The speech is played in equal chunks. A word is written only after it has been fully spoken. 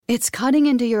It's cutting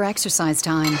into your exercise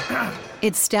time.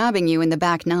 It's stabbing you in the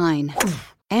back nine.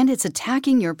 And it's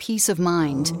attacking your peace of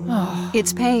mind.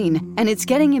 It's pain, and it's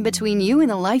getting in between you and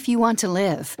the life you want to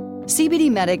live.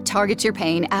 CBD Medic targets your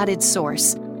pain at its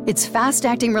source. It's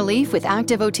fast-acting relief with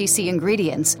active OTC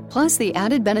ingredients, plus the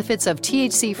added benefits of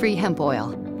THC-free hemp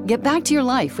oil. Get back to your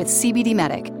life with CBD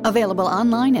Medic, available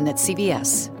online and at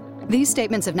CVS. These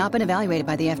statements have not been evaluated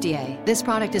by the FDA. This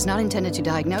product is not intended to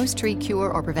diagnose, treat,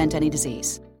 cure, or prevent any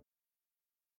disease.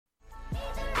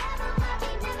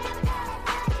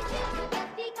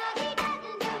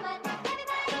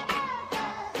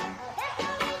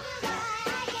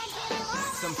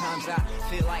 Sometimes I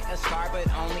feel like a star, but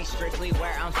only strictly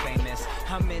where I'm famous.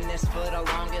 I'm in this for the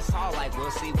longest haul, like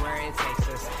we'll see where it takes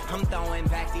us. I'm throwing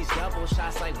back these double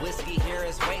shots like whiskey here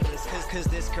is weightless. Cause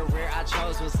this career I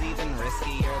chose was even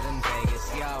riskier than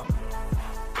Vegas, yo.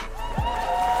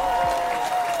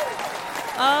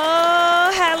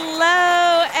 Oh,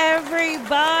 hello,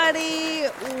 everybody.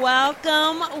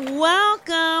 Welcome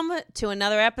to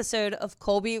another episode of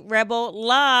Colby Rebel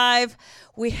Live.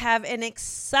 We have an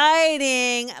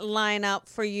exciting lineup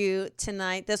for you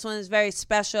tonight. This one is very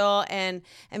special and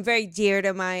very dear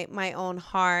to my own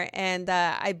heart. And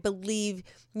I believe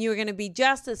you're going to be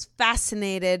just as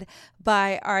fascinated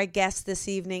by our guest this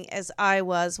evening as I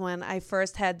was when I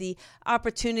first had the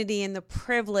opportunity and the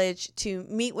privilege to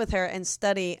meet with her and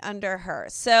study under her.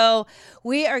 So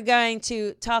we are going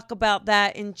to talk about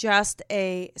that in just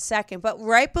a second. But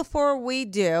right before we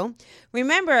do,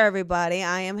 remember everybody,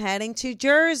 I am heading to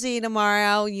Jersey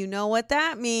tomorrow. You know what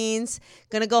that means.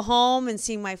 Going to go home and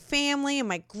see my family and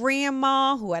my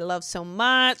grandma, who I love so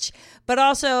much, but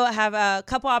also have a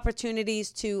couple opportunities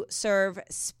to serve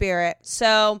Spirit.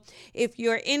 So if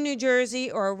you're in New Jersey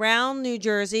or around New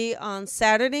Jersey on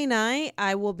Saturday night,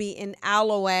 I will be in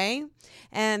Alloway,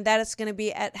 and that is going to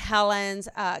be at Helen's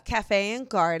Cafe and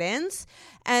Gardens.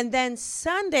 And then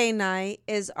Sunday night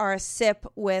is our Sip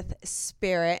with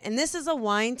Spirit. And this is a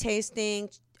wine tasting,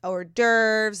 hors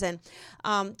d'oeuvres, and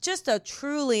just a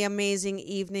truly amazing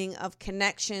evening of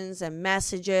connections and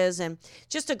messages, and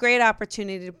just a great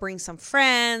opportunity to bring some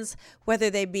friends, whether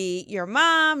they be your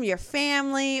mom, your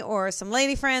family, or some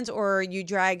lady friends, or you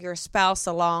drag your spouse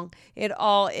along. It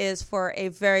all is for a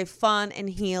very fun and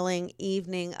healing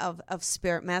evening of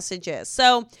Spirit messages.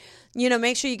 So,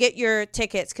 make sure you get your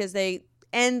tickets because they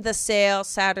end the sale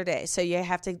Saturday. So you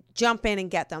have to jump in and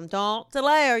get them. Don't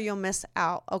delay or you'll miss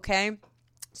out, okay?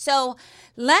 So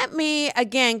let me,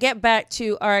 again, get back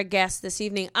to our guest this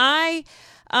evening. I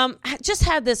just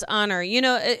had this honor.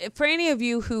 For any of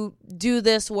you who do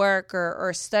this work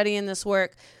or study in this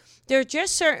work, there are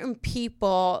just certain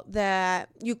people that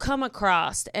you come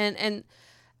across, and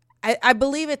I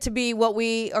believe it to be what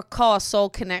we call a soul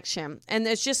connection. And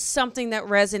there's just something that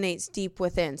resonates deep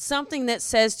within, something that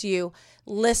says to you,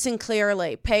 listen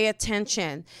clearly, pay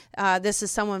attention. This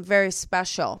is someone very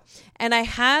special. And I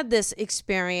had this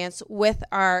experience with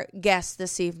our guest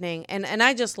this evening, and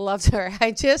I just loved her.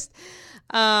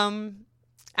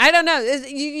 I don't know.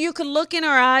 You could look in her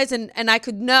eyes and I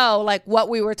could know like what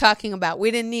we were talking about.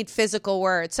 We didn't need physical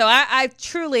words. So I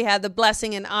truly had the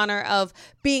blessing and honor of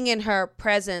being in her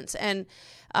presence. And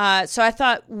so I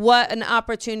thought, what an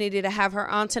opportunity to have her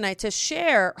on tonight to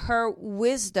share her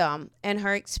wisdom and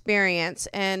her experience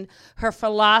and her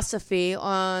philosophy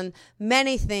on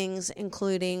many things,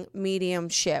 including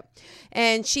mediumship.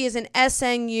 And she is an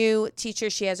SNU teacher.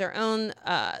 She has her own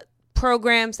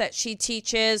programs that she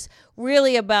teaches,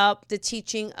 really about the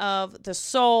teaching of the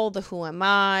soul, the who am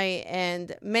I,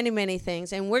 and many, many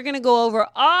things. And we're going to go over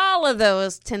all of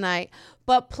those tonight.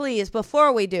 But please,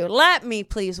 before we do, let me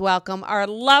please welcome our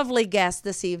lovely guest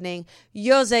this evening,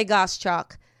 Jose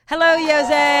Goschalk. Hello,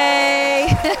 Jose.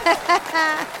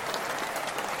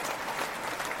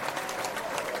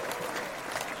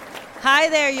 Hi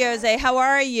there, Jose. How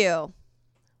are you?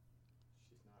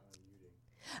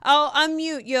 Oh,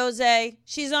 unmute, Jose.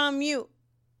 She's on mute.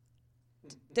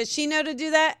 Does she know to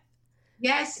do that?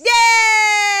 Yes. Yay!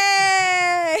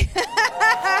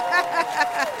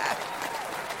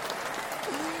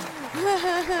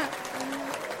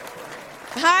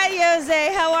 Hi,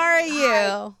 Jose. How are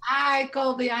you? Hi,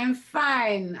 Colby. I'm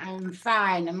fine.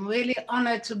 I'm really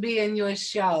honored to be in your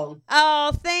show.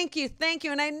 Oh, thank you.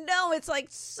 And I know it's like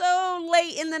so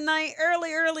late in the night,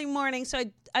 early morning. So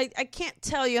I can't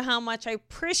tell you how much I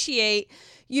appreciate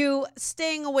you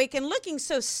staying awake and looking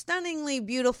so stunningly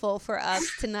beautiful for us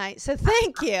tonight. So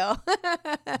thank you.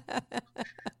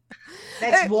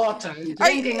 That's water.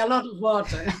 Drinking a lot of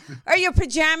water. Are your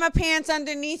pajama pants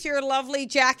underneath your lovely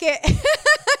jacket?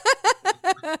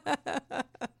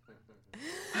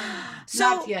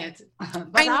 Not yet,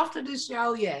 but after the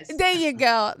show, yes. There you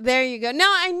go. There you go.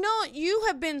 Now, I know you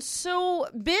have been so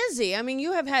busy. I mean,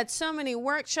 you have had so many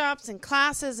workshops and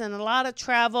classes and a lot of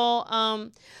travel.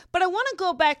 But I want to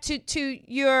go back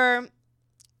to your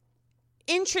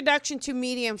introduction to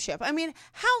mediumship. I mean,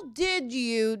 how did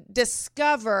you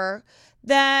discover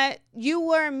that you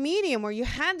were a medium or you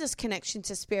had this connection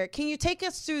to spirit? Can you take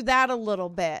us through that a little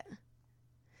bit?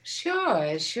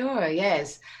 Sure,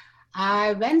 yes.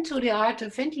 I went to the Art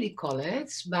of Findlay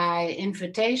College by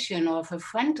invitation of a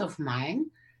friend of mine,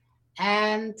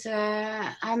 and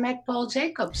I met Paul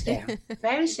Jacobs there.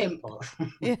 Very simple.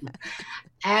 Yeah.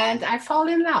 And I fall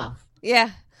in love.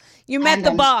 Yeah. You met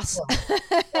the boss.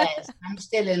 Yes, I'm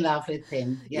still in love with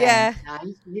him. Yeah.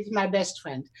 He's my best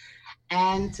friend.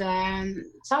 And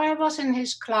so I was in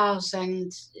his class, and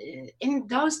in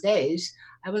those days,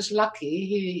 I was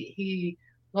lucky. He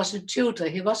was a tutor.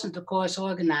 He wasn't a course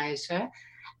organizer,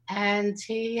 and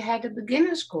he had a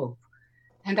beginners group,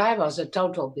 and I was a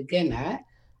total beginner.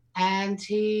 And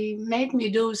he made me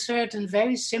do certain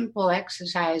very simple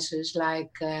exercises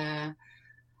like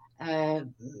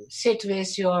sit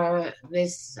with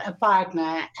a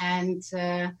partner and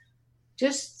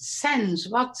just sense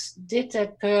what did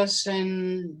that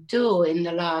person do in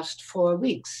the last 4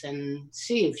 weeks, and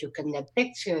see if you can get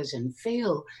pictures and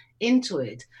feel into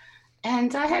it.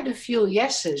 And I had a few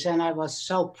yeses, and I was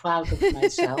so proud of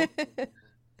myself.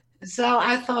 So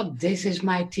I thought, this is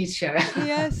my teacher.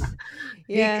 Yes.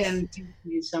 He can teach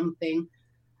me something.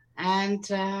 And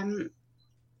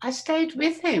I stayed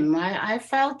with him. I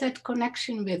felt that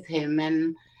connection with him.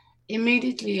 And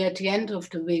immediately at the end of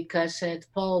the week, I said,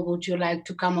 Paul, would you like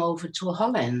to come over to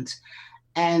Holland?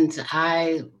 And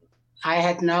I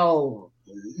had no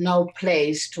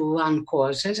place to run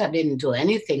courses. I didn't do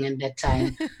anything in that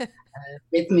time.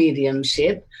 With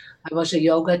mediumship. I was a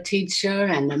yoga teacher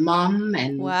and a mom.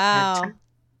 And wow.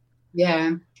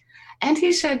 Yeah. And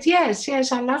he said,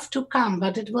 yes, I love to come,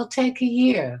 but it will take a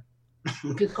year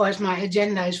because my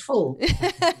agenda is full.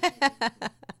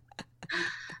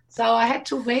 So I had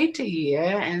to wait a year,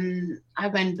 and I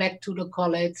went back to the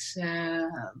college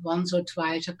once or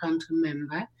twice, I can't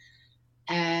remember,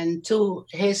 and to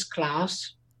his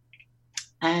class.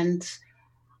 And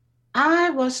I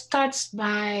was touched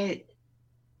by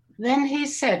when he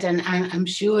said, and I'm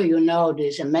sure you know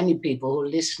this, and many people who are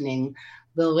listening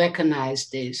will recognize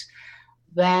this,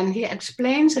 when he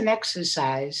explains an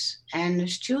exercise and a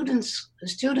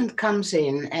student comes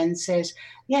in and says,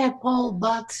 yeah, Paul,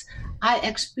 but I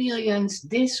experienced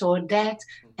this or that.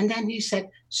 And then he said,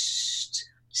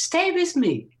 stay with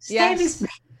me, stay with me.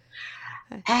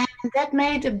 And that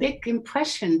made a big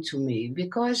impression to me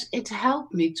because it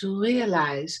helped me to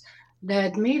realize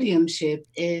that mediumship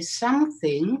is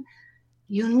something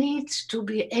you need to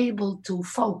be able to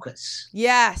focus.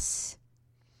 Yes.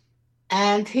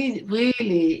 And he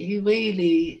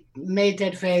really made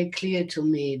that very clear to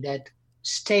me, that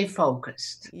stay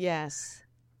focused. Yes.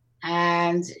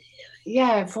 And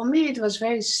yeah, for me, it was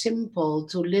very simple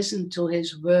to listen to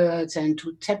his words and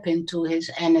to tap into his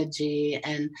energy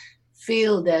and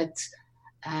feel that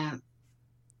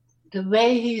the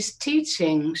way he's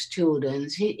teaching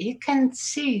students, he can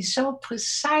see so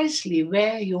precisely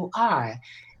where you are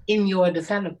in your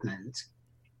development.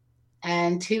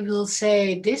 And he will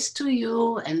say this to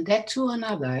you and that to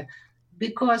another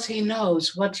because he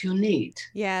knows what you need.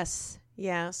 Yes,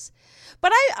 yes.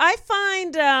 But I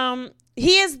find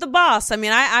he is the boss. I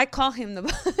mean, I call him the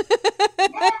boss.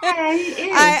 Yeah,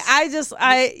 he is.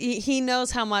 He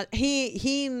knows how much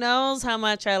he knows how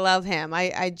much I love him.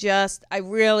 I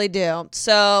really do.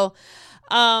 So,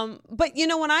 but you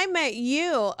know, when I met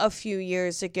you a few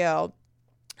years ago,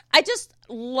 I just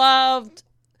loved.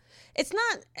 It's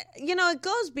not, you know, it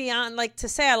goes beyond like to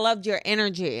say I loved your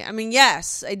energy. I mean,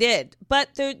 yes, I did.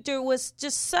 But there was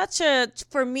just such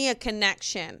for me, a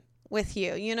connection with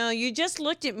you. You know, you just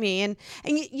looked at me and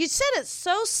you said it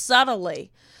so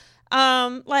subtly.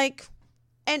 And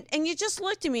you just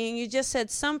looked at me and you just said,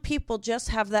 some people just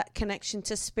have that connection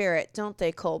to spirit, don't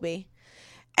they, Colby?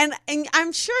 And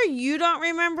I'm sure you don't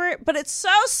remember it, but it's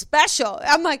so special.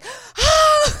 I'm like,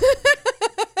 oh.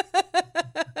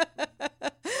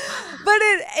 But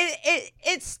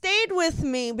it stayed with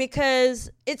me because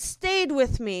it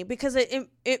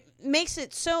makes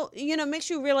it so, you know, makes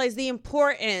you realize the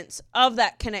importance of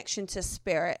that connection to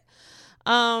spirit.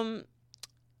 I'm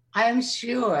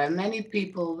sure many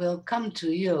people will come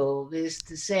to you with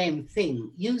the same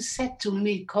thing. You said to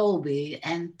me, Colby,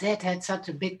 and that had such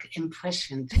a big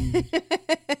impression to me.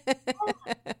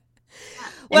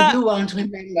 Well, and you won't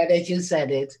remember that you said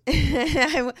it.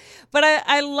 But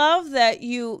I love that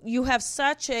you have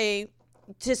such a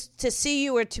to see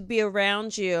you or to be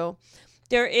around you,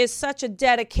 there is such a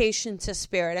dedication to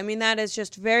spirit. I mean, that is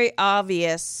just very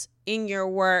obvious in your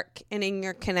work and in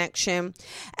your connection.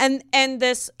 And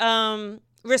this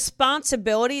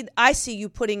responsibility, I see you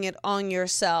putting it on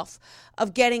yourself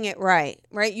of getting it right?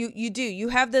 You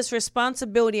have this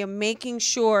responsibility of making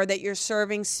sure that you're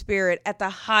serving spirit at the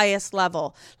highest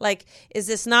level. Like, is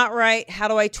this not right? How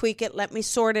do I tweak it? Let me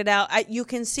sort it out. You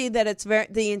can see that it's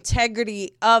the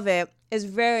integrity of it is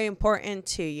very important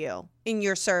to you in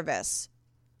your service.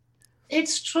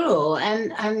 It's true,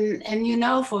 and you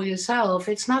know for yourself,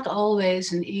 it's not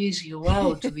always an easy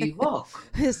road to be walked.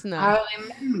 It's not.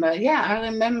 I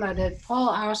remember that Paul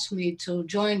asked me to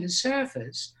join the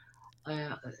service.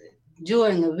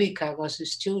 During a week, I was a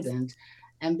student,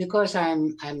 and because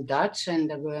I'm Dutch, and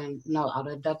there were no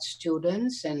other Dutch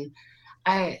students, and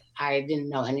I didn't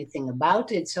know anything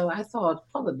about it, so I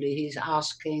thought probably he's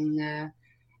asking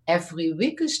every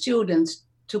week a student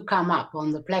to come up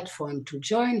on the platform to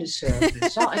join the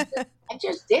service. So I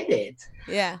just did it.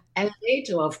 Yeah. And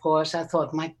later, of course, I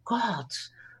thought, my God,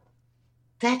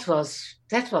 that was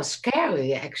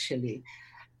scary, actually.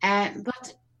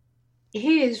 But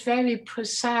he is very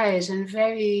precise and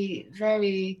very,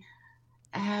 very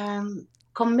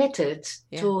committed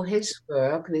to his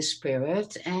work, the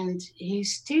spirit, and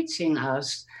he's teaching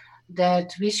us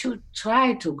that we should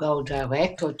try to go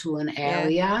direct or to an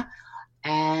area.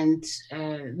 And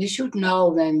we should know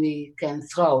when we can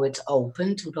throw it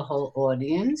open to the whole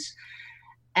audience.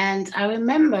 And I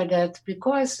remember that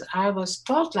because I was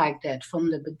taught like that from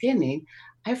the beginning,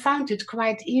 I found it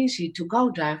quite easy to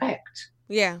go direct.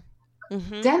 Yeah.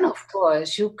 Mm-hmm. Then, of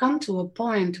course, you come to a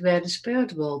point where the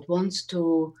spirit world wants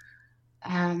to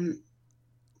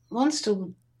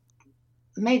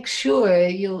make sure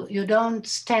you don't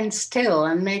stand still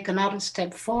and make another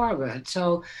step forward.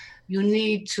 So you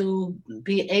need to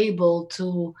be able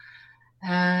to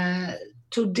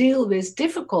deal with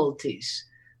difficulties.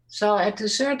 So at a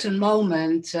certain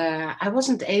moment, I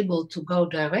wasn't able to go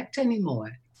direct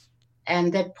anymore,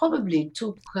 and that probably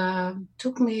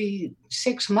took me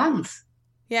 6 months.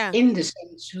 Yeah. In the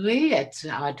sanctuary at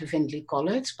Art of Findlay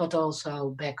College, but also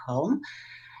back home,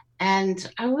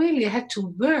 and I really had to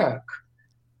work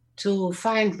to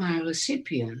find my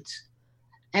recipient.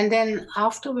 And then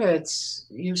afterwards,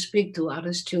 you speak to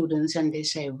other students and they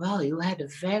say, well, you had a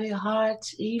very hard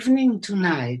evening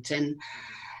tonight. And,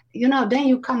 then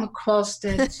you come across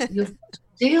that you have to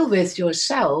deal with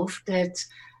yourself, that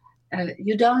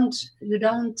you don't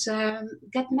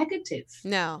get negative.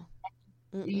 No.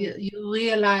 You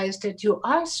realize that you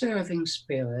are serving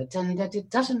spirit and that it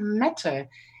doesn't matter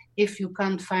if you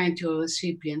can't find your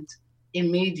recipient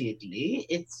immediately.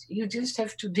 You just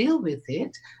have to deal with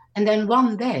it. And then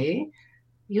one day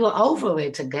you're over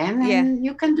it again and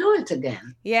you can do it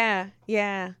again. Yeah,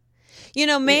 yeah.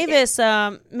 Mavis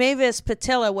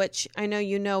Patilla, which I know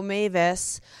you know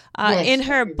Mavis, in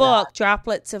her book,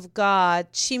 Droplets of God,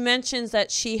 she mentions that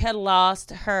she had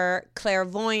lost her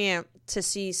clairvoyant to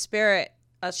see spirit.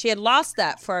 She had lost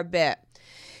that for a bit.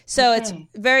 So it's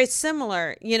very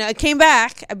similar. It came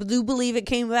back. I do believe it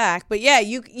came back. But yeah,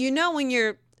 when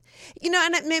you're,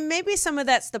 and maybe some of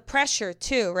that's the pressure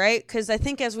too, right? Because I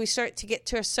think as we start to get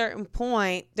to a certain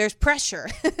point, there's pressure.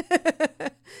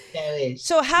 There is.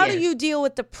 So how do you deal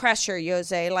with the pressure,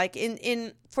 Jose? Like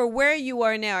for where you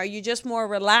are now, are you just more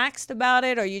relaxed about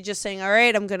it? Or are you just saying, all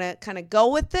right, I'm going to kind of go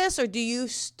with this? Or do you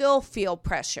still feel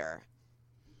pressure?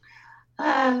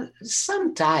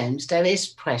 Sometimes there is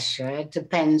pressure. It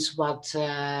depends what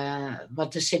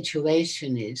the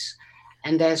situation is.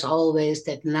 And there's always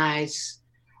that nice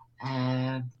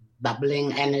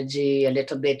bubbling energy, a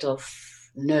little bit of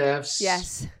nerves.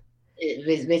 Yes.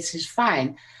 Which is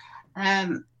fine.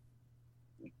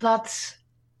 But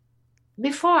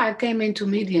before I came into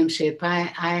mediumship,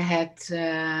 I had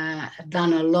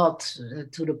done a lot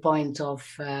to the point of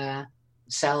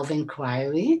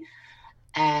self-inquiry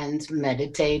and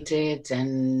meditated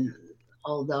and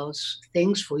all those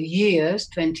things for years,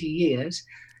 20 years.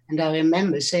 And I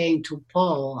remember saying to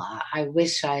Paul, I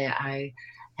wish I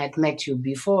had met you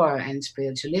before and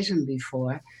spiritualism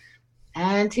before.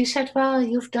 And he said, well,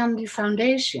 you've done the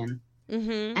foundation.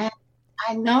 Mm-hmm. And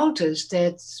I noticed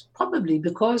that probably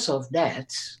because of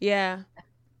that,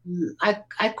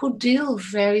 I could deal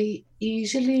very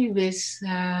easily with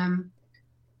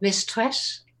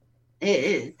stress.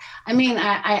 I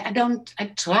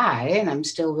try, and I'm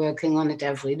still working on it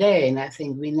every day, and I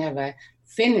think we never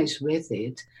finish with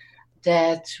it,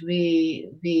 that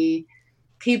we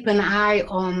keep an eye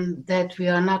on that we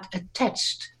are not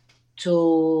attached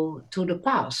to the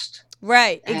past.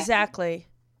 Right, exactly.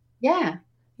 Yeah.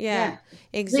 Yeah, Which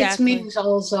exactly. means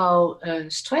also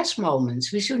stress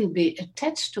moments. We shouldn't be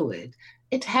attached to it.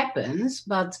 It happens,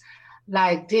 but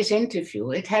like this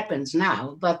interview, it happens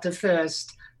now, but the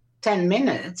first 10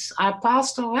 minutes are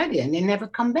past already and they never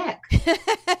come back.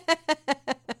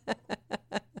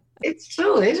 It's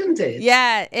true, isn't it?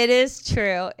 Yeah, it is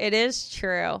true. It is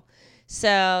true.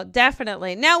 So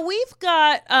definitely. Now we've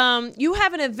got you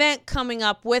have an event coming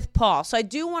up with Paul. So I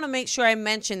do want to make sure I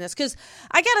mention this because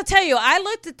I got to tell you, I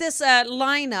looked at this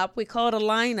lineup. We call it a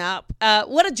lineup.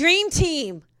 What a dream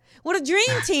team! What a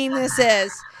dream team this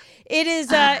is. It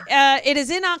is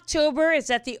in October. It's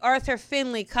at the Arthur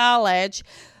Findlay College.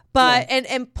 But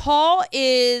and Paul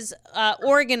is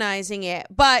organizing it,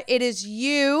 but it is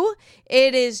you,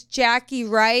 it is Jackie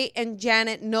Wright and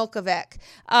Janet Milkovic,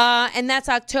 and that's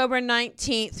October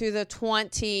 19th through the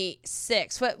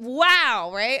 26th. But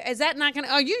wow, right? Is that not gonna?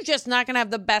 Are you just not gonna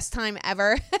have the best time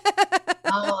ever?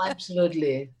 Oh,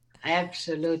 absolutely.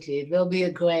 Absolutely. It will be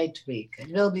a great week.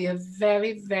 It will be a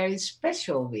very, very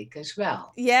special week as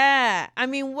well. Yeah. I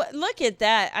mean, look at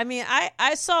that. I mean,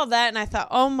 I saw that and I thought,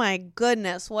 oh my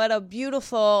goodness, what a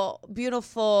beautiful,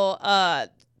 beautiful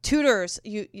tutors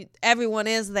everyone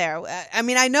is there. I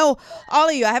mean, I know all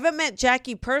of you. I haven't met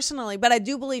Jackie personally, but I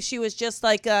do believe she was just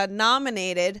like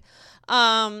nominated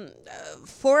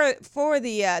for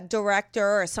the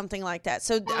director or something like that.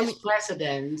 So I mean,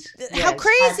 president. How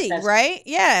crazy, right?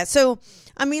 Yeah. So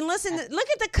I mean, listen, look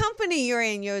at the company you're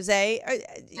in, Jose.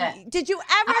 Did you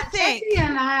ever think?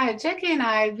 Jackie and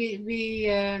I,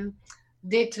 we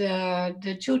did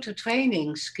the tutor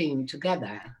training scheme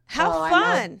together. How fun!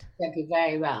 I know Jackie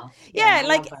very well. Yeah,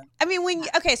 like I mean,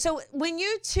 so when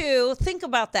you two think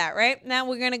about that, right? Now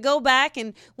we're gonna go back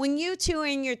and when you two are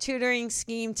in your tutoring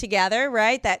scheme together,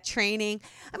 right? That training.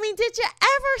 I mean, did you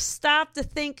ever stop to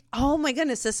think, oh my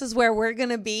goodness, this is where we're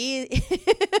gonna be?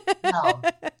 No,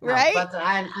 right? But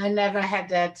I never had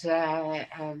that.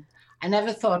 I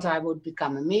never thought I would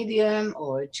become a medium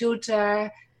or a tutor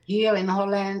here in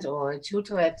Holland or a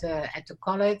tutor at the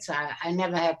college. I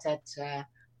never had that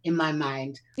in my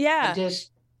mind. Yeah. I just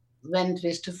went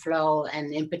with the flow,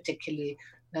 and in particular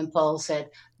when Paul said,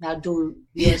 now do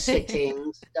your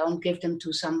sittings, don't give them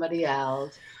to somebody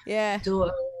else. Yeah. Do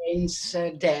arrange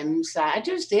them. So I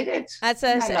just did it. That's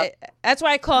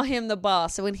why I call him the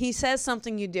boss. So when he says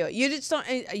something, you do it. You just don't,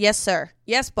 yes, sir.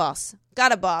 Yes, boss.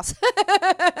 Got a boss. Yeah,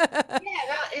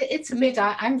 well, it's a bit,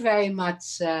 I'm very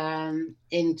much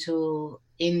into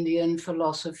Indian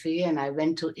philosophy, and I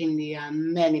went to India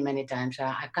many, many times.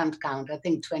 I can't count, I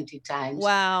think 20 times.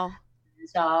 Wow.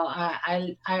 So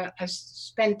I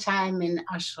spent time in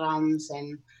ashrams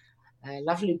and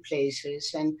lovely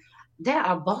places, and there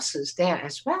are bosses there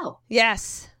as well.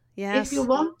 Yes. Yes. If you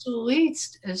want to reach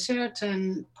a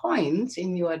certain point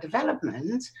in your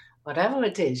development, whatever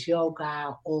it is,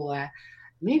 yoga or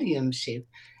mediumship,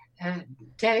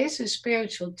 there is a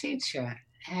spiritual teacher,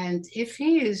 and if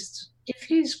he's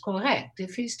correct,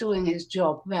 if he's doing his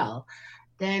job well,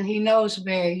 then he knows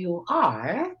where you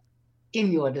are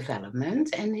in your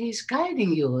development, and he's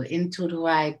guiding you into the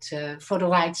right for the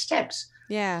right steps.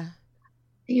 Yeah.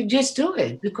 You just do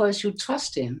it because you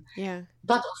trust him. Yeah.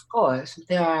 But of course,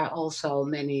 there are also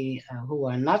many who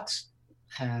are not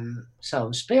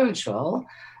so spiritual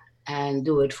and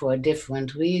do it for a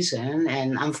different reason.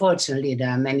 And unfortunately, there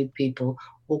are many people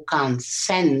who can't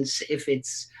sense if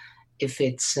it's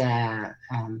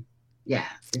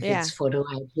for the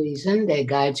right reason. They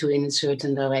guide you in a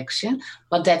certain direction,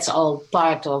 but that's all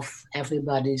part of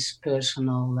everybody's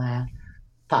personal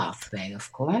pathway,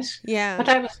 of course. Yeah. But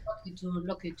I was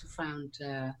lucky to find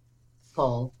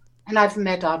Paul, and I've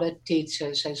met other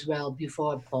teachers as well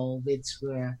before Paul, which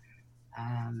were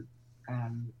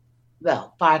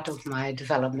part of my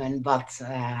development, but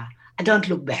I don't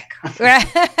look back.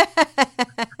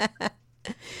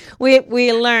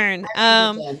 we learn.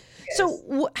 Yes.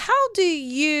 So how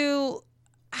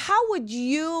would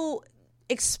you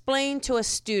explain to a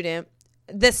student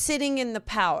the sitting in the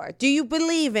power? Do you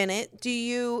believe in it? Do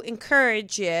you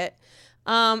encourage it?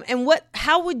 And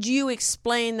how would you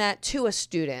explain that to a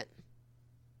student?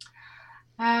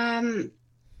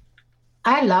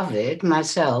 I love it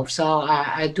myself, so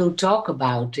I do talk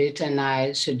about it and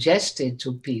I suggest it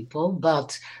to people,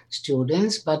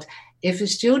 students. But if a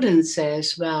student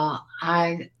says, well,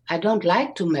 I don't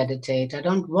like to meditate, I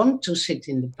don't want to sit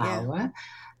in the power,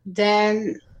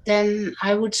 then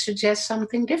I would suggest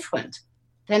something different.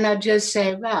 Then I just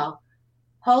say, well,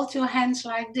 hold your hands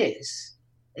like this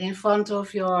in front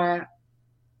of your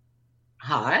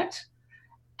heart,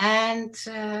 and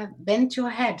bend your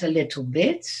head a little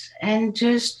bit and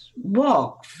just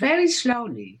walk very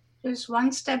slowly. Just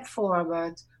one step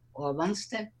forward, or one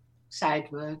step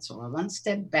sideways or one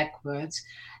step backwards,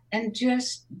 and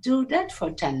just do that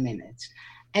for 10 minutes.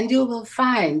 And you will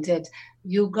find that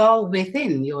you go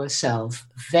within yourself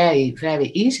very, very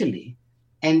easily,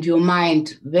 and your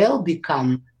mind will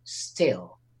become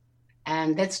still.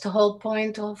 And that's the whole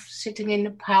point of sitting in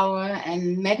the power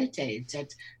and meditate,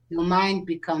 that your mind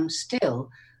becomes still.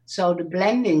 So the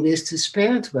blending with the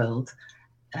spirit world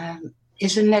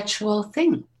is a natural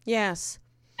thing. Yes.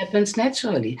 Happens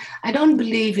naturally. I don't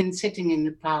believe in sitting in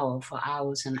the power for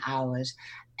hours and hours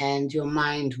and your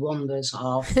mind wanders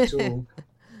off to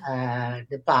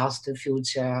the past, the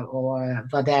future, or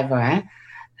whatever.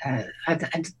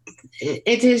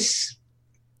 It is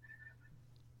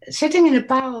sitting in the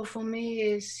power for me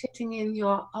is sitting in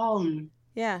your own.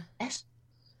 Yeah.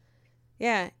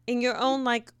 Yeah. In your own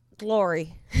like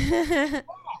glory.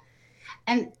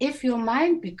 And if your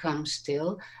mind becomes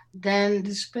still, then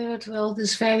the spirit world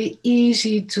is very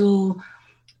easy to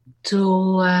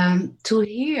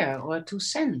hear or to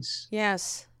sense.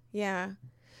 Yes. Yeah.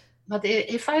 But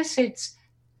if I sit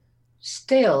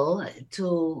still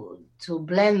to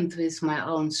blend with my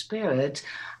own spirit,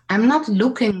 I'm not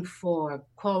looking for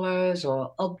colors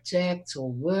or objects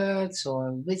or words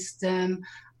or wisdom.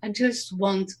 I just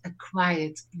want a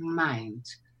quiet mind.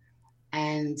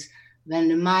 And when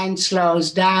the mind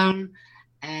slows down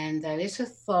and there is a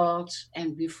thought,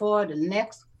 and before the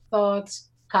next thought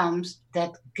comes,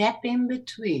 that gap in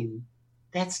between,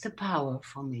 that's the power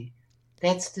for me.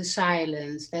 That's the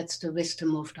silence. That's the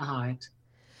wisdom of the heart.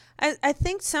 I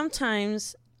think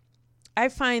sometimes I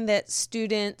find that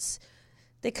students,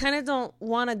 they kind of don't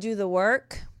want to do the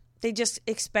work. They just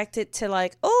expect it to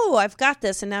like, oh, I've got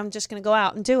this, and now I'm just going to go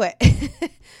out and do it.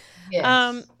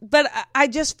 Yes. But I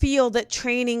just feel that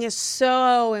training is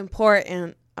so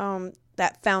important.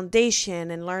 That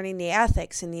foundation and learning the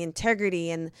ethics and the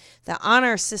integrity and the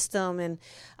honor system. And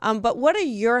but what are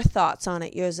your thoughts on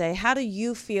it, Jose? How do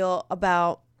you feel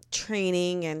about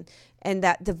training and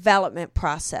that development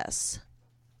process?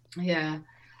 Yeah.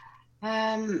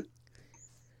 Coming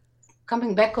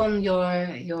back on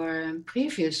your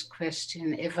previous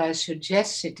question, if I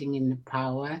suggest sitting in the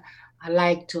power, I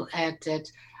like to add that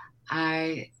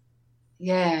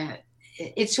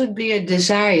it should be a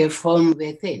desire from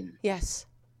within. Yes.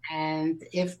 And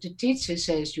if the teacher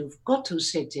says you've got to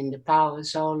sit in the power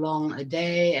so long a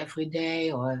day, every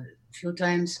day, or a few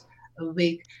times a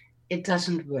week, it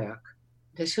doesn't work.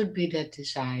 There should be that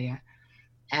desire.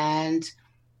 And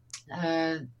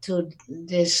to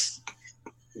this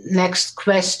next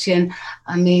question,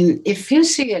 I mean, if you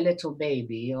see a little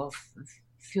baby of a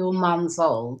few months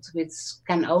old, which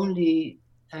can only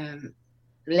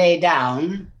lay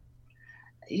down,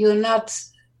 you're not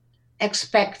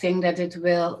expecting that it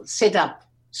will sit up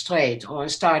straight or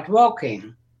start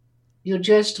walking. You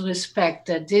just respect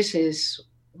that this is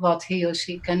what he or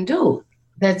she can do.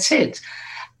 That's it.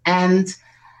 And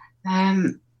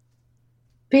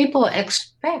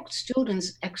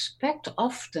students expect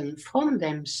often from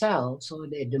themselves, or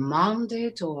they demand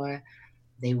it, or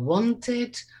they want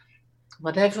it,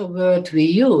 whatever word we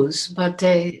use, but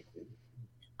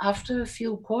after a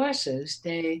few courses,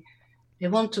 they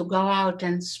want to go out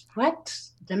and spread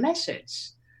the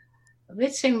message,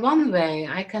 which in one way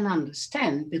I can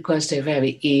understand, because they're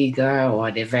very eager, or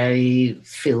they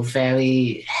feel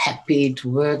very happy to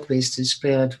work with the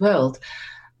spirit world.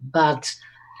 But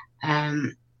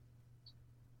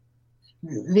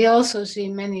we also see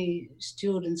many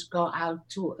students go out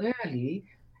too early,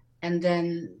 and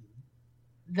then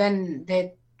when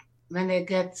they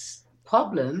get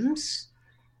problems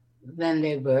when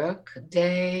they work,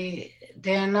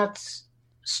 they're not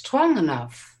strong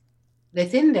enough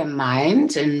within their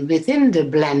mind and within the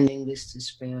blending with the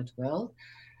spirit world,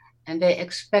 and they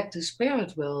expect the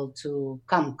spirit world to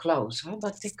come closer,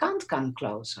 but they can't come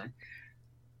closer.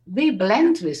 We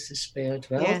blend with the spirit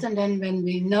world, yeah. And then when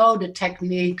we know the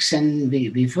techniques and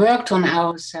we've worked on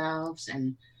ourselves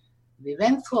and we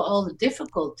went through all the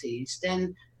difficulties,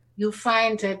 then you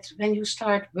find that when you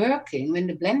start working, when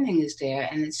the blending is there,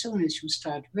 and as soon as you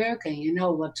start working, you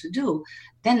know what to do,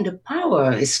 then the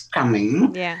power is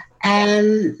coming. Yeah.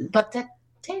 But that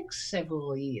takes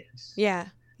several years. Yeah.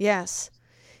 Yes.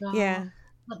 So, yeah.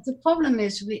 But the problem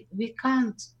is we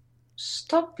can't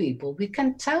stop people. We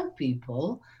can tell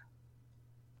people,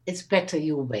 it's better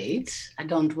you wait. I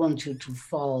don't want you to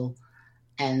fall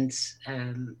and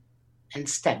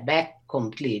step back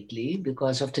completely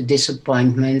because of the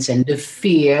disappointments and the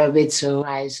fear which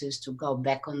arises to go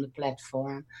back on the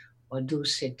platform or do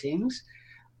sittings.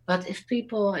 But if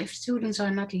students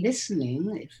are not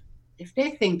listening, if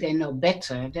they think they know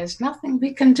better, there's nothing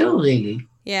we can do, really.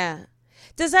 Yeah.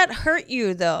 Does that hurt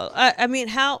you though? I mean,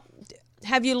 how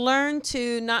have you learned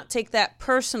to not take that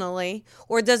personally,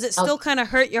 or does it still kind of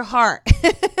hurt your heart?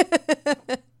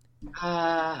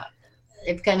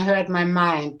 It can hurt my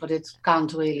mind, but it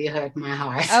can't really hurt my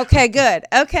heart. Okay, good.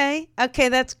 Okay,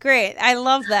 that's great. I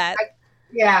love that.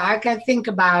 I can think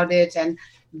about it and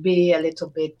be a little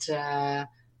bit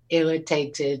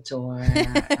irritated, or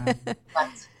but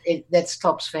that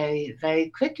stops very, very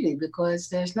quickly because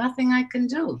there's nothing I can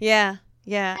do. Yeah,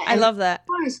 I love that.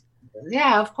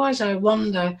 Of course, I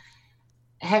wonder,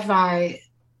 have I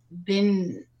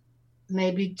been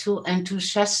maybe too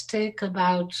enthusiastic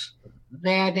about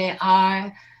where they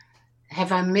are?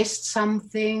 Have I missed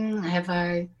something?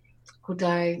 Could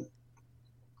I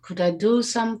do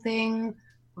something?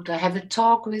 Could I have a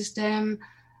talk with them?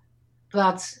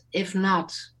 But if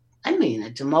not, I mean,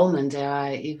 at the moment there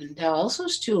are also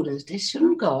students, they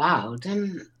shouldn't go out.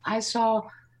 And I saw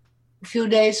a few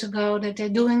days ago that they're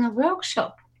doing a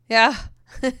workshop. Yeah.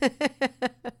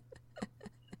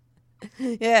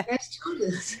 Yeah. They're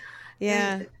students.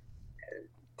 Yeah.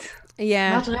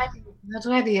 Yeah. Not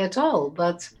ready at all.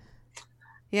 But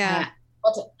yeah.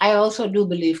 But I also do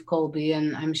believe, Colby,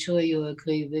 and I'm sure you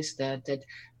agree with that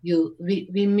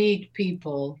we meet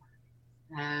people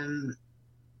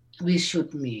we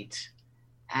should meet.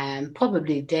 And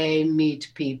probably they meet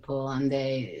people, and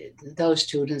those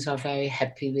students are very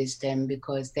happy with them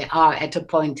because they are at a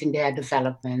point in their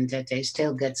development that they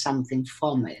still get something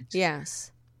from it.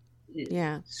 Yes.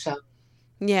 Yeah. So.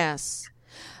 Yes.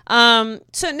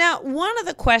 So now one of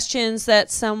the questions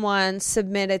that someone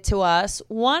submitted to us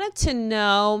wanted to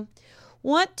know,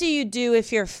 what do you do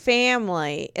if your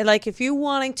family, like if you're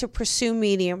wanting to pursue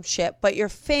mediumship, but your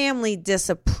family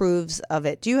disapproves of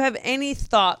it? Do you have any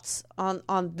thoughts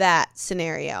on that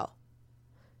scenario?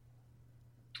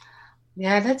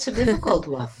 Yeah, that's a difficult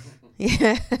one.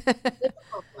 Yeah.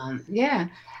 Difficult one. Yeah.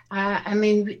 I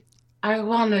mean, I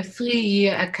run a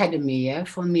 3-year academy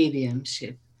for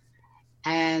mediumship.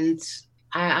 And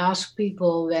I ask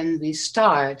people when we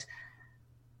start,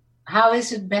 how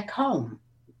is it back home?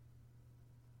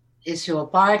 Is your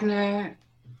partner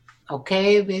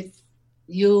okay with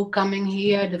you coming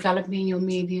here, developing your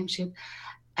mediumship?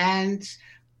 And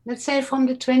let's say from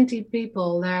the 20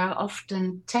 people, there are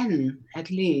often 10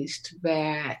 at least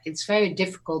where it's very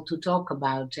difficult to talk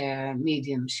about their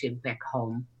mediumship back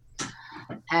home.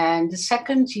 And the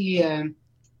second year,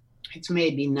 it's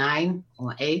maybe 9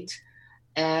 or 8.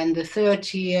 And the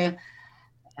third year,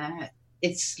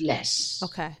 it's less.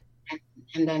 Okay.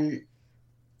 And then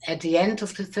at the end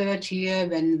of the third year,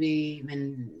 when we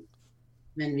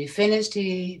finish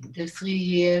the 3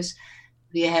 years,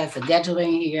 we have a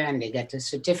gathering here, and they get a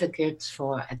certificate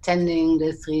for attending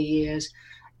the 3 years.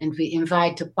 And we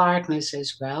invite the partners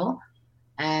as well.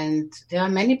 And there are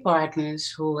many partners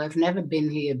who have never been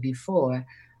here before.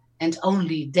 And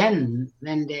only then,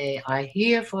 when they are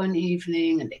here for an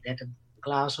evening and they get a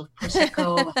glass of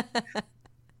Prosecco,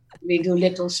 we do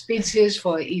little speeches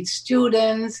for each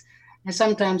student. And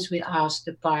sometimes we ask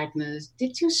the partners,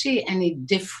 did you see any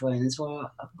difference?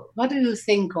 Or what do you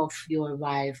think of your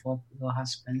wife or your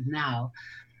husband now?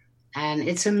 And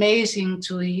it's amazing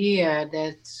to hear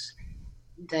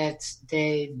that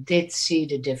they did see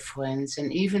the difference.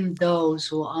 And even those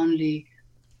who only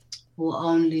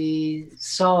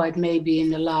saw it maybe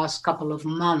in the last couple of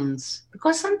months,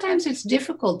 because sometimes it's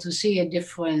difficult to see a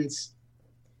difference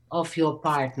of your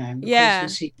partner because you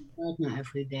see your partner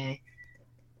every day.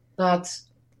 But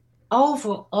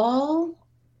overall,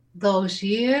 those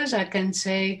years, I can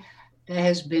say there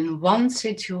has been one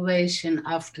situation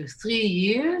after 3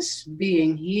 years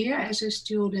being here as a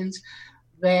student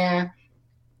where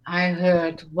I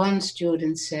heard one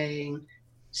student saying,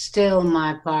 still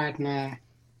my partner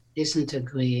isn't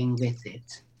agreeing with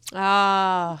it.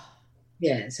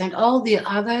 Yes, and all the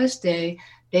others, they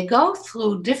go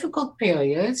through difficult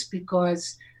periods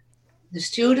because the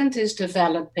student is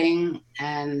developing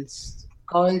and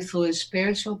going through a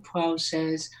spiritual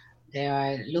process. They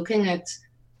are looking at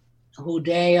who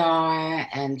they are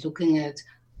and looking at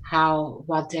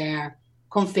what their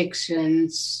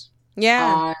convictions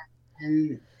are,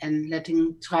 and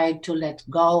try to let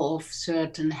go of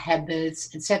certain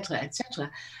habits, etc., etc.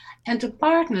 And the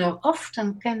partner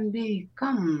often can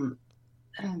become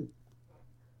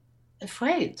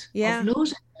afraid of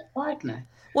losing their partner.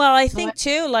 Well, I think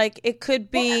too, like it could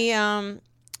be,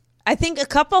 I think a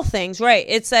couple things, right?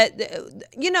 It's that,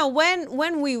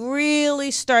 when we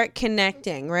really start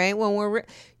connecting, right? When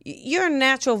your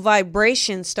natural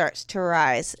vibration starts to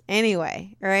rise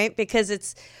anyway, right?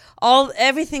 Because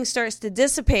everything starts to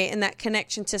dissipate and that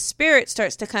connection to spirit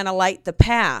starts to kind of light the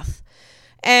path.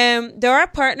 And there are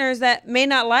partners that may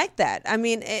not like that. I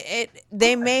mean,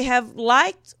 they may have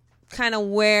liked kind of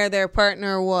where their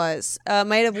partner was,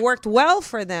 might have worked well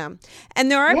for them.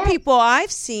 And there are people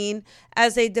I've seen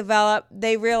as they develop,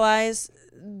 they realize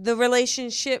the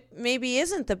relationship maybe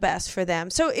isn't the best for them.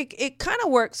 So it kind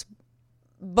of works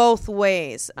both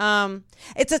ways.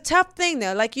 It's a tough thing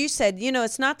though. Like you said,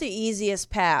 it's not the easiest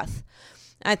path.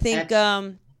 I think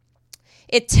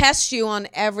it tests you on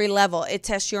every level. It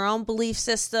tests your own belief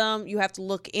system. You have to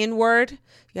look inward.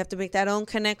 You have to make that own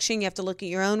connection. You have to look at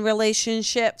your own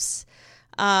relationships.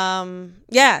 So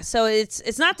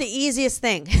it's not the easiest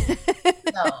thing.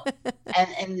 No.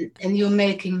 And you're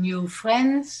making new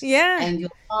friends. Yeah. And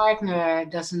your partner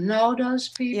doesn't know those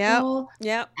people.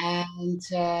 Yep. And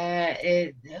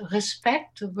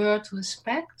respect, the word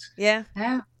respect. Yeah.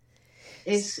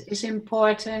 Is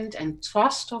important, and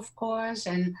trust, of course,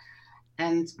 and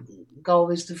go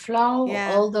with the flow.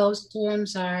 Yeah. All those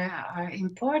terms are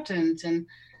important, and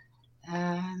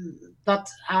but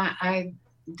I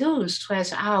do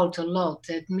stress out a lot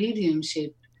that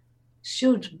mediumship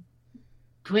should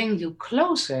bring you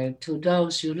closer to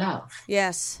those you love.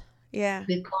 Yes. Yeah.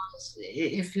 Because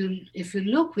if you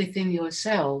look within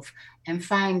yourself and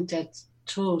find that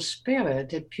true spirit,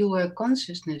 that pure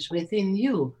consciousness within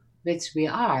you, which we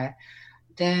are,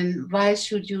 then why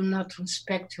should you not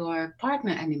respect your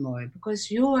partner anymore?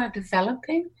 Because you are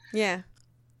developing. Yeah.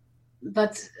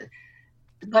 But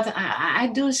I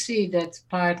do see that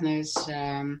partners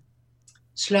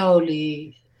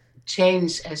slowly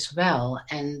change as well,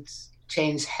 and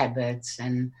change habits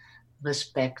and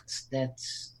respect that.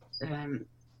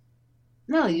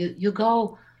 No, you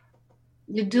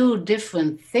do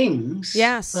different things.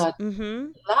 Yes. But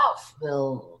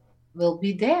love will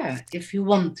be there if you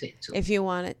want it to. If you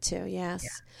want it to, yes. Yeah.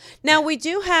 Now, we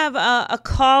do have a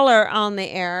caller on the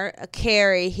air,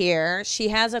 Carrie here. She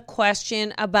has a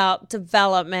question about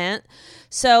development.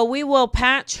 So we will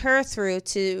patch her through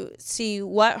to see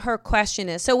what her question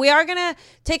is. So we are going to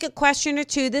take a question or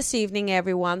two this evening,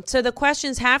 everyone. So the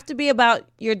questions have to be about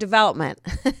your development.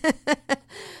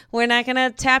 We're not going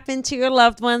to tap into your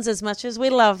loved ones as much as we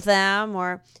love them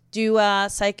or do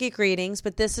psychic readings,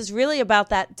 but this is really about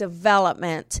that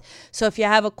development. So if you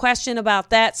have a question about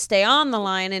that, stay on the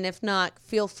line, and if not,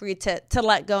 feel free to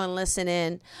let go and listen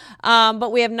in.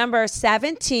 But we have number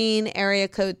 17, area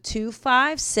code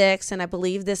 256, and I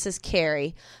believe this is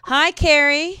Carrie. Hi,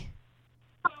 Carrie.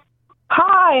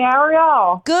 Hi, how are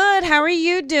y'all? Good. How are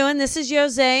you doing? This is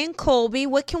Jose and Colby.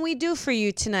 What can we do for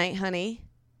you tonight, honey?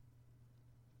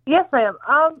 Yes, ma'am.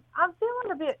 I'm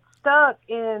feeling a bit stuck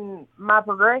in my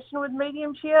progression with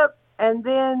mediumship, and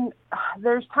then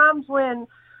there's times when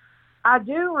I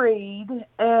do read,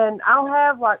 and I'll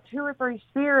have like 2 or 3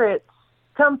 spirits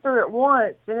come through at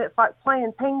once, and it's like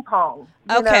playing ping pong,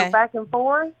 you know, back and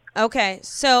forth. Okay,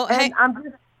 so hang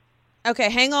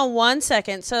on 1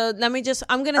 second. So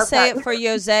I'm going to say it for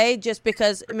Jose just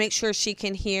because make sure she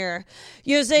can hear.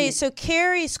 Jose, so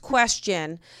Carrie's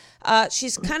question,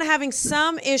 she's kind of having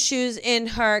some issues in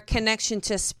her connection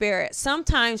to spirit.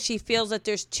 Sometimes she feels that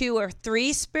there's 2 or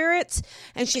 3 spirits,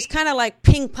 and she's kind of like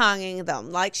ping-ponging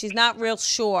them. Like she's not real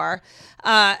sure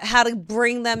how to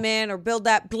bring them in or build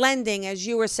that blending, as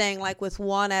you were saying, like with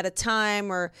one at a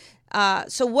time. Or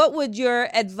so what would your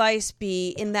advice be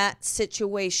in that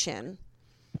situation?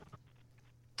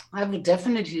 I would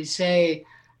definitely say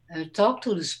talk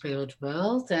to the spirit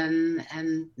world, and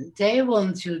they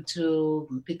want you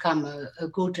to become a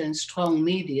good and strong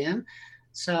medium.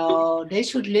 So they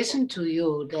should listen to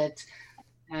you, that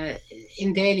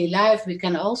in daily life we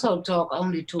can also talk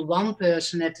only to one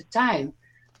person at a time.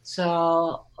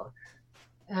 So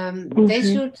they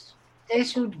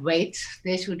should wait.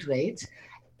 They should wait.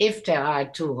 If there are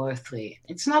 2 or 3.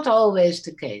 It's not always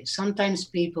the case. Sometimes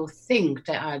people think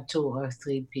there are 2 or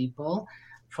 3 people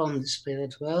from the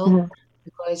spirit world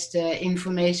because the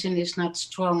information is not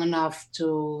strong enough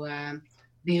to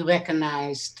be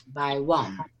recognized by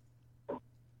one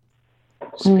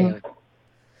spirit.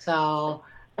 So,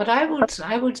 but I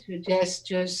would suggest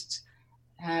just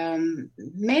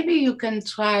maybe you can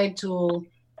try to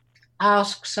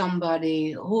ask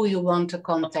somebody who you want to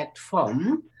contact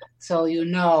from. So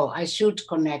I should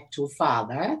connect to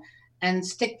Father and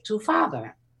stick to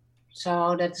Father,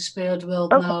 so that the spirit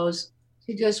world knows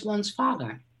he just wants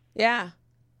Father. Yeah.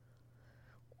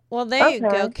 Well, there you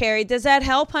go, Carrie. Does that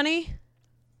help, honey?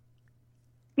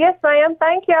 Yes, ma'am.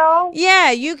 Thank y'all. Yeah,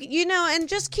 you know, and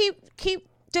just keep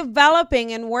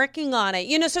developing and working on it.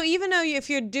 You know, so even though if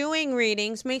you're doing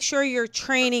readings, make sure you're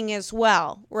training as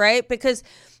well, right? Because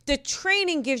the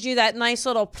training gives you that nice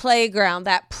little playground,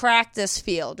 that practice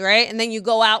field, right? And then you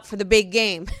go out for the big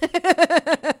game.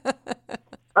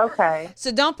 Okay.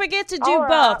 So don't forget to do All right.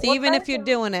 both, Well, even if thank you're you.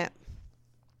 doing it.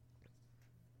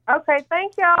 Okay,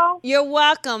 thank y'all. You're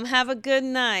welcome. Have a good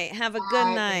night. Have a good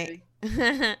Bye,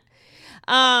 night.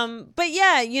 But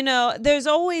yeah, you know, there's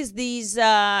always these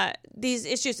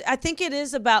issues. I think it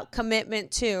is about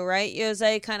commitment too, right?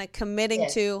 Jose, kind of committing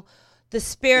Yes. to the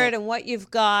spirit Yes. and what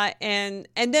you've got, and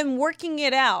then working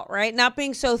it out, right? Not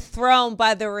being so thrown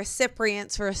by the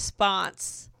recipient's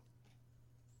response.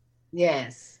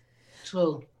 Yes,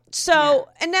 true. So,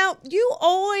 and now you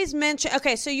always mention,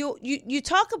 okay, so you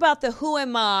talk about the who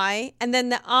am I and then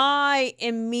the I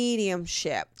in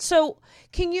mediumship. So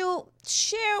can you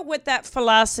share what that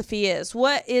philosophy is?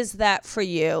 What is that for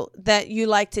you that you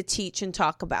like to teach and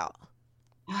talk about?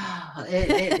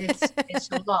 It's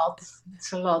a lot.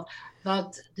 It's a lot.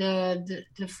 But the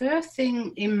first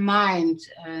thing in mind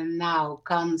now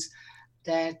comes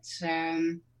that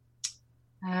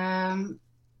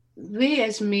we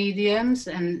as mediums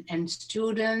and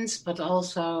students, but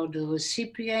also the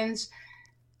recipients,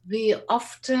 we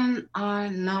often are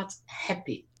not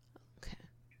happy. Okay.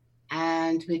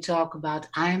 And we talk about,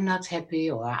 I'm not happy,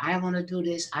 or I want to do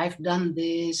this, I've done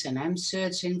this, and I'm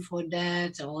searching for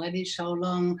that already so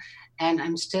long, and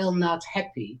I'm still not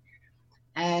happy.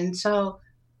 And so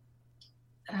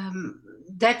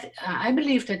that I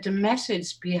believe that the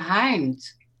message behind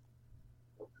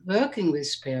working with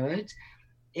spirit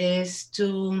is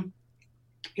to,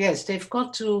 yes, they've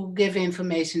got to give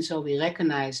information so we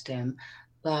recognize them,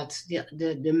 but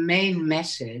the main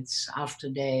message after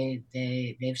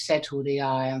they've said who they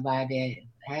are and why they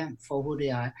for who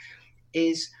they are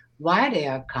is why they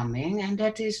are coming, and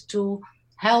that is to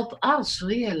help us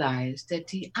realize that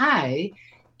the I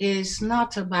is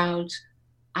not about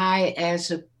I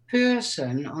as a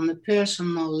person on a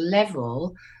personal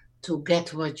level to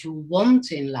get what you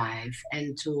want in life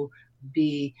and to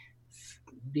be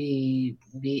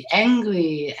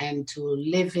angry and to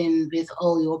live in with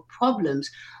all your problems,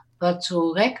 but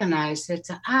to recognize that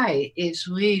the I is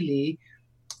really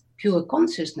pure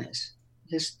consciousness,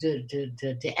 this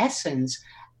the essence,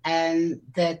 and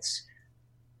that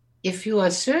if you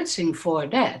are searching for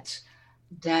that,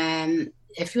 then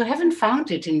if you haven't found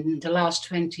it in the last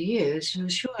 20 years, you're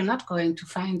sure not going to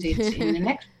find it in the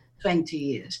next 20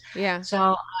 years. Yeah.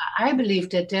 So I believe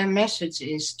that their message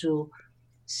is to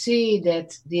see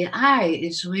that the I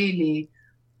is really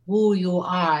who you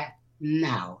are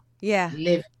now. Yeah.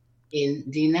 Live in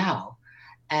the now.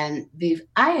 And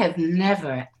I have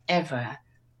never, ever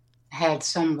had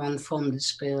someone from the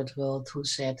spirit world who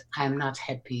said, I'm not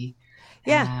happy.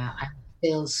 Yeah. I'm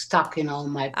still stuck in all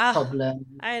my problems.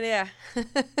 Yeah.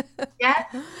 Yeah.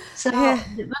 So what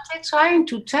they're trying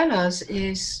to tell us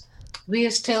is we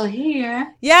are still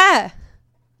here. Yeah.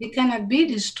 We cannot be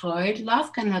destroyed.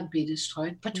 Love cannot be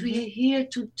destroyed. But we are here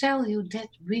to tell you that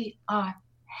we are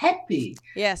happy.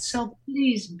 Yes. So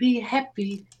please be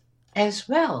happy as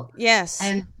well. Yes.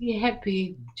 And be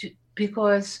happy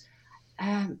because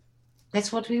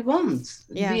that's what we want.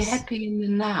 Yes. Be happy in the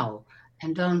now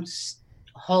and don't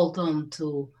hold on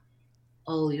to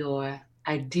all your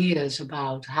ideas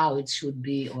about how it should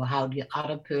be or how the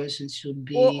other person should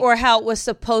be. Or how it was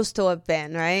supposed to have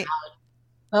been, right?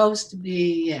 Supposed to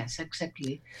be, yes,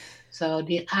 exactly. So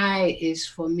the I is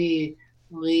for me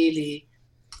really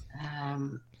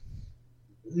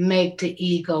make the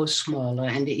ego smaller,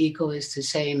 and the ego is the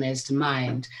same as the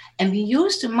mind. And we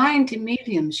use the mind in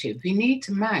mediumship. We need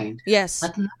the mind. Yes.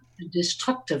 But not the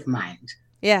destructive mind.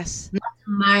 Yes. Not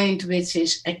the mind which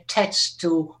is attached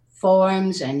to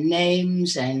forms and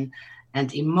names and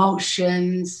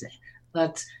emotions,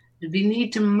 but we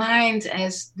need the mind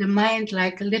as the mind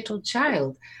like a little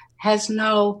child, has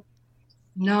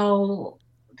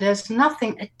there's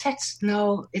nothing attached,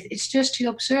 it's just the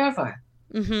observer.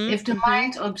 Mm-hmm. If the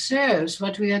mind observes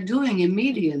what we are doing in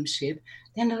mediumship,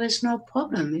 then there is no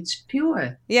problem. It's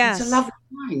pure. Yes. It's a lovely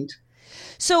mind.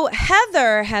 So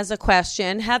Heather has a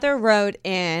question. Heather wrote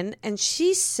in and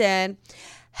she said,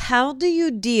 how do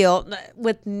you deal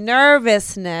with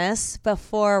nervousness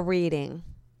before reading?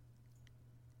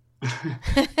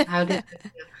 How did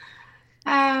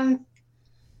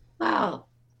well,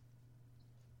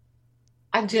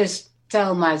 I just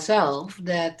tell myself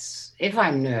that if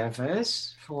I'm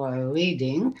nervous for a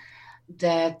reading,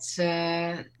 that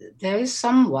there is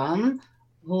someone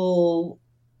who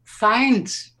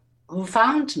found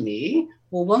me,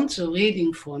 who wants a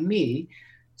reading for me,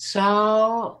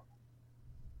 so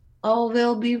all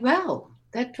will be well.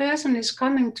 That person is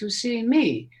coming to see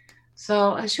me.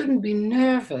 So I shouldn't be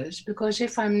nervous, because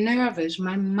if I'm nervous,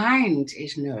 my mind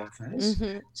is nervous.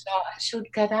 So I should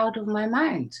get out of my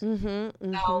mind.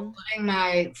 Now bring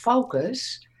my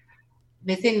focus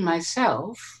within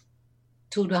myself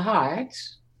to the heart.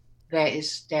 There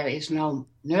is no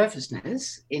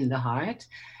nervousness in the heart.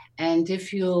 And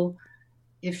if you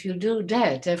do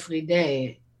that every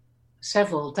day,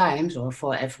 several times, or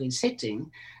for every sitting,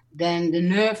 then the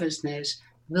nervousness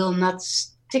will not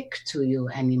stick to you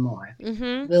anymore.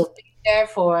 Will be there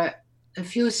for a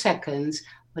few seconds,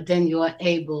 but then you are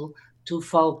able to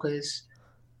focus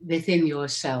within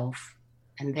yourself,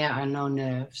 and there are no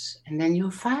nerves, and then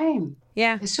you're fine.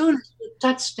 Yeah. As soon as you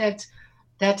touch that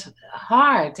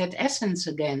heart, that essence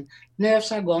again, nerves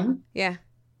are gone. Yeah.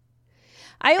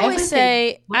 I always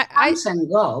say, comes and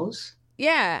goes.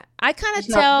 Yeah, I kind of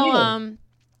tell,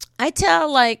 I tell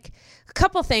like a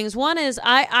couple things. One is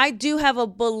I do have a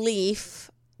belief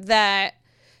that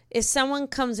if someone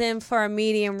comes in for a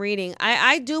medium reading,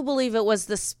 I do believe it was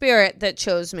the spirit that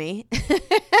chose me.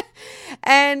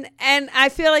 and I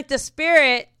feel like the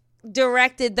spirit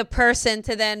directed the person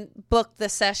to then book the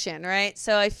session, right?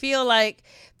 So I feel like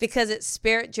because it's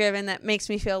spirit driven, that makes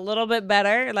me feel a little bit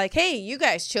better. Like, hey, you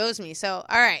guys chose me, so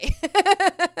all right.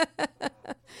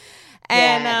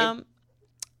 And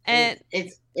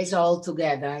it's all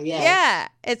together. Yeah,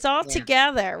 it's all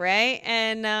together, right?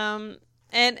 And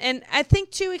I think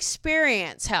too,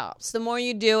 experience helps. The more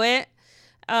you do it,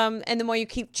 and the more you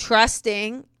keep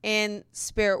trusting in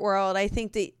spirit world, I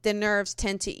think the nerves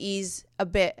tend to ease a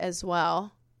bit as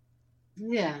well.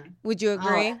 Yeah. Would you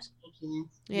agree? Oh, absolutely.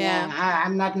 Yeah.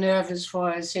 I'm not nervous for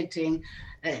a sitting.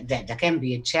 That can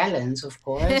be a challenge, of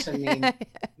course. I mean,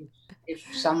 if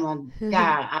someone,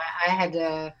 I had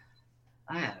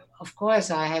of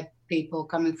course, I had people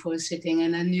coming for a sitting,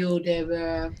 and I knew they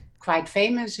were quite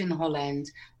famous in Holland.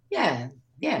 Yeah,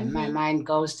 my mind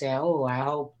goes there. Oh, I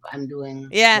hope I'm doing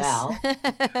well.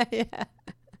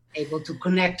 Able to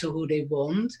connect to who they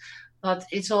want. But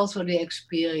it's also the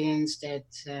experience that,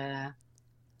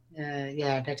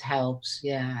 that helps.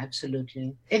 Yeah,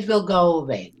 absolutely. It will go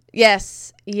away.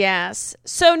 Yes.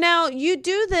 So now you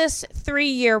do this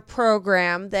 3-year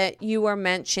program that you were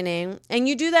mentioning, and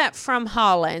you do that from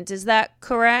Holland. Is that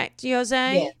correct,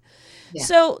 Jose? Yeah.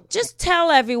 So just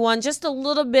tell everyone just a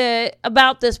little bit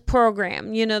about this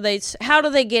program. You know, how do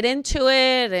they get into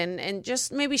it, and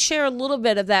just maybe share a little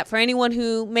bit of that for anyone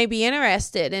who may be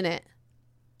interested in it.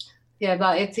 Yeah,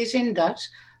 well, it is in Dutch,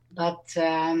 but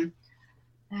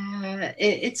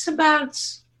it's about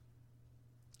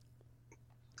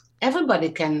everybody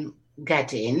can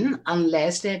get in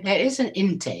unless there is an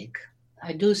intake.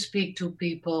 I do speak to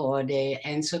people, or they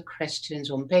answer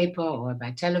questions on paper or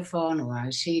by telephone, or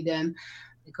I see them,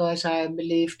 because I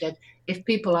believe that if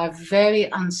people are very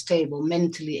unstable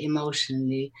mentally,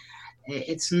 emotionally,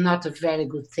 it's not a very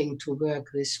good thing to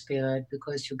work with spirit,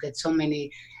 because you get so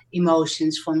many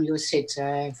emotions from your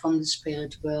sitter, from the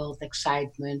spirit world,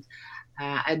 excitement.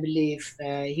 I believe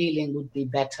healing would be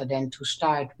better than to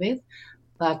start with.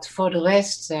 But for the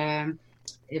rest,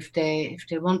 if they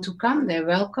want to come, they're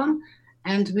welcome.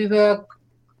 And we work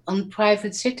on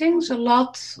private sittings a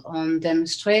lot, on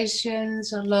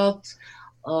demonstrations a lot,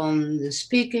 on the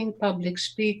speaking, public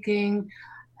speaking,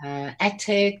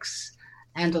 ethics,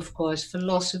 and of course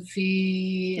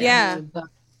philosophy. But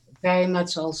very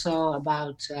much also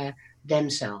about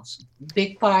themselves.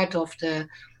 Big part of the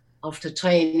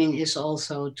training is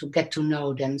also to get to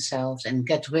know themselves and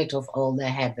get rid of all their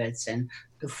habits and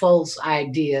the false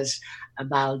ideas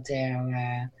about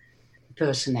their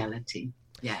personality.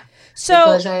 Yeah.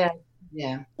 So,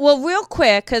 well, real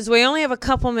quick, because we only have a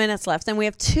couple minutes left, and we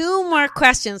have 2 more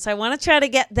questions, so I want to try to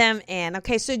get them in.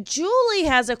 Okay, so Julie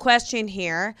has a question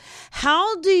here.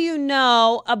 How do you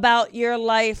know about your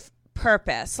life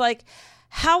purpose? Like,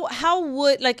 how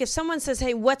would, like, if someone says,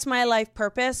 hey, what's my life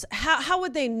purpose? How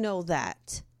would they know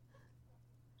that?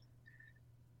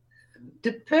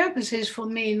 The purpose is, for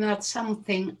me, not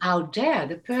something out there.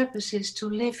 The purpose is to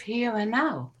live here and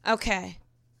now. Okay.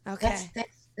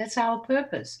 That's our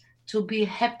purpose, to be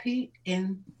happy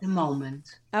in the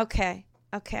moment. Okay.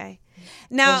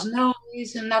 Now, there's no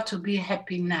reason not to be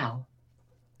happy now.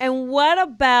 And what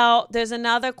about, there's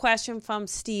another question from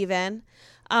Steven.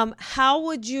 How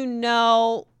would you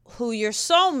know who your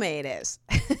soulmate is?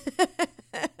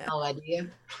 No idea.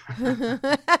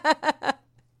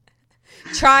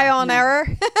 Trial and error.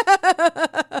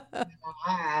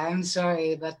 I'm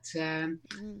sorry, but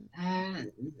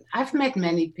I've met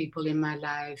many people in my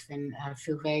life, and I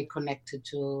feel very connected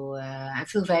to. I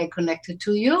feel very connected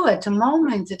to you at the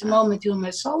moment. At the moment, you're my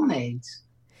soulmate.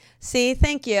 See,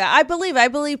 thank you. I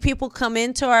believe people come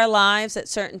into our lives at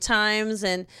certain times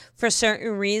and for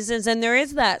certain reasons, and there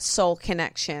is that soul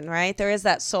connection, right? There is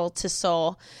that soul to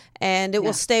soul, and it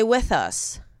will stay with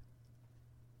us.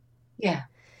 Yeah,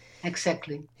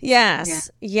 exactly.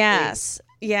 Yes, yes.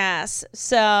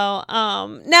 So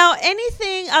now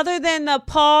anything other than the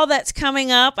Paul that's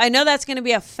coming up? I know that's going to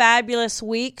be a fabulous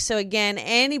week. So again,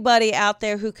 anybody out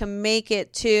there who can make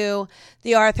it to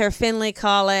the Arthur Findlay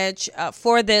College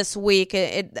for this week,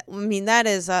 that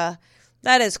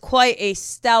is quite a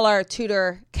stellar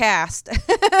tutor cast.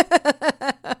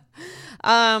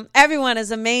 Everyone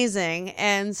is amazing,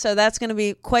 and so that's going to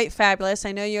be quite fabulous.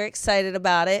 I know you're excited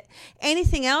about it.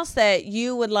 Anything else that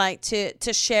you would like to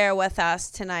share with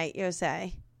us tonight,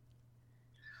 Jose?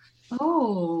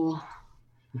 Oh,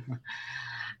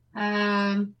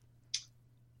 I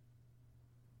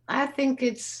think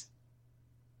it's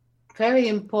very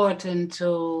important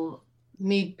to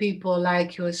meet people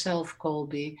like yourself,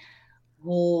 Colby,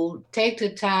 who take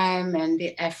the time and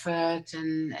the effort,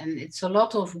 and it's a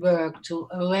lot of work to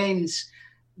arrange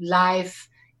live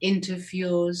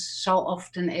interviews so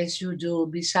often as you do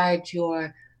beside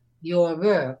your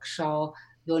work, so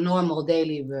your normal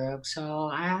daily work.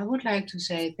 So I would like to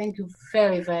say thank you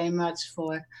very, very much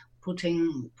for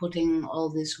putting all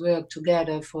this work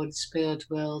together for the spirit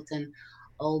world and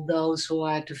all those who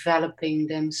are developing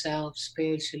themselves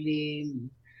spiritually.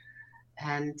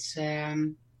 And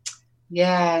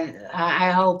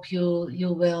I hope you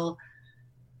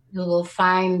will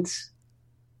find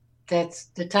that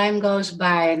the time goes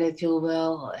by and that you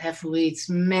will have reached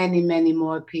many, many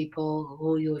more people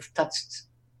who you have touched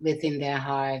within their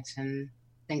hearts. And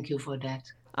thank you for that.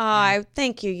 Oh,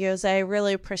 thank you, Jose. I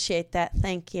really appreciate that.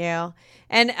 Thank you.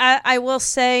 And I will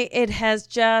say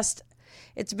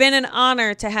it's been an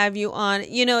honor to have you on.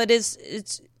 You know,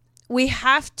 we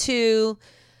have to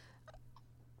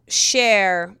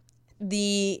share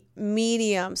the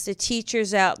mediums, the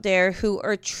teachers out there who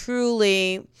are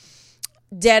truly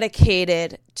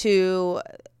dedicated to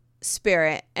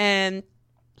spirit. And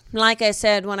like I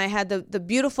said, when I had the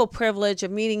beautiful privilege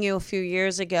of meeting you a few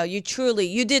years ago, you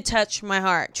did touch my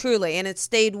heart, truly, and it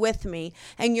stayed with me.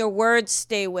 And your words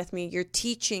stay with me. Your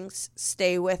teachings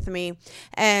stay with me.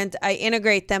 And I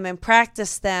integrate them and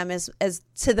practice them as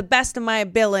to the best of my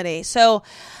ability. So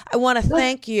I want to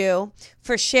thank you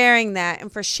for sharing that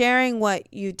and for sharing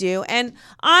what you do. And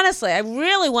honestly, I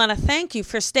really want to thank you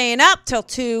for staying up till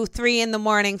 2-3 in the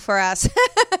morning for us.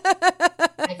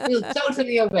 I feel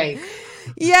totally awake.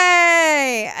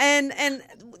 Yay! And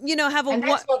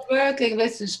that's what working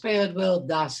with the spirit world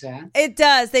does, eh? It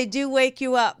does. They do wake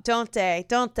you up, don't they?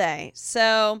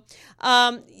 So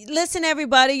listen,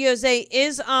 everybody, Jose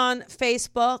is on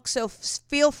Facebook, so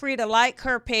feel free to like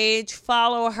her page,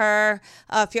 follow her.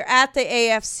 If you're at the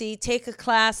AFC, take a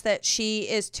class that she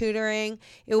is tutoring.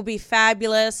 It will be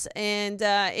fabulous. And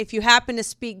if you happen to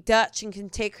speak Dutch and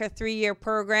can take her 3-year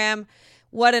program,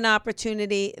 what an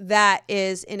opportunity that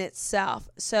is in itself.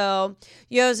 So,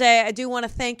 Jose, I do want to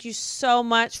thank you so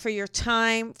much for your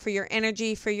time, for your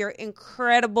energy, for your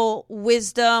incredible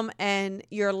wisdom, and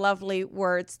your lovely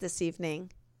words this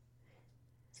evening.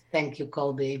 Thank you,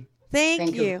 Colby.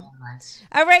 Thank you so much.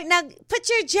 All right, now put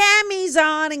your jammies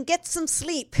on and get some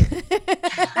sleep.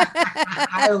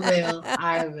 I will.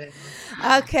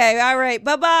 Okay, all right.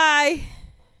 Bye-bye.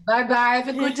 Bye-bye. Have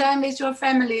a good time with your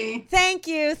family. Thank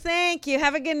you.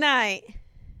 Have a good night.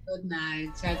 Good night.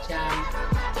 Ciao, ciao.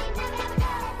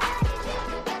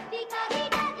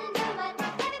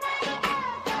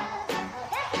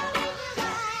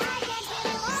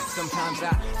 Sometimes I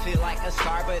feel like a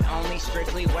star, but only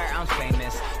strictly where I'm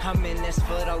famous. I'm in this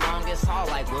for the longest haul,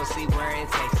 like we'll see where it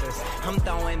takes us. I'm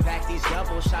throwing back these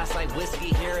double shots like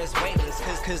whiskey here is weightless.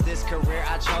 Cause this career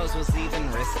I chose was even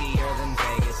riskier than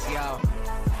Vegas, yo.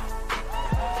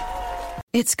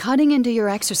 It's cutting into your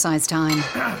exercise time.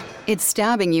 It's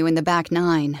stabbing you in the back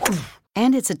 9.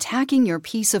 And it's attacking your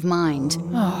peace of mind.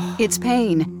 It's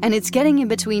pain, and it's getting in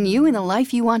between you and the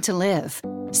life you want to live.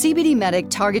 CBD Medic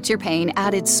targets your pain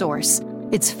at its source.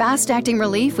 It's fast-acting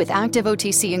relief with active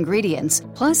OTC ingredients,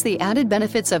 plus the added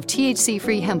benefits of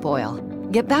THC-free hemp oil.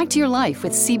 Get back to your life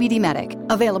with CBD Medic.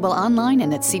 Available online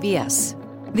and at CVS.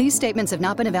 These statements have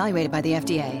not been evaluated by the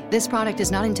FDA. This product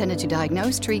is not intended to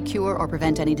diagnose, treat, cure, or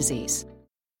prevent any disease.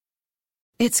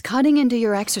 It's cutting into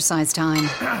your exercise time.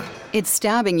 It's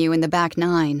stabbing you in the back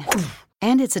 9.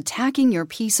 And it's attacking your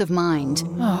peace of mind.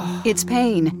 It's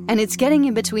pain, and it's getting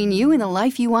in between you and the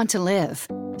life you want to live.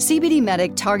 CBD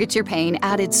Medic targets your pain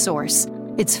at its source.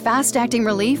 It's fast-acting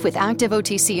relief with active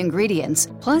OTC ingredients,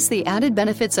 plus the added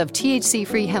benefits of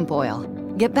THC-free hemp oil.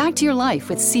 Get back to your life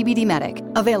with CBD Medic,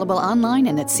 available online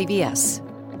and at CVS.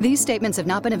 These statements have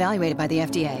not been evaluated by the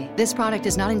FDA. This product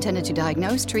is not intended to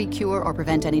diagnose, treat, cure, or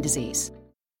prevent any disease.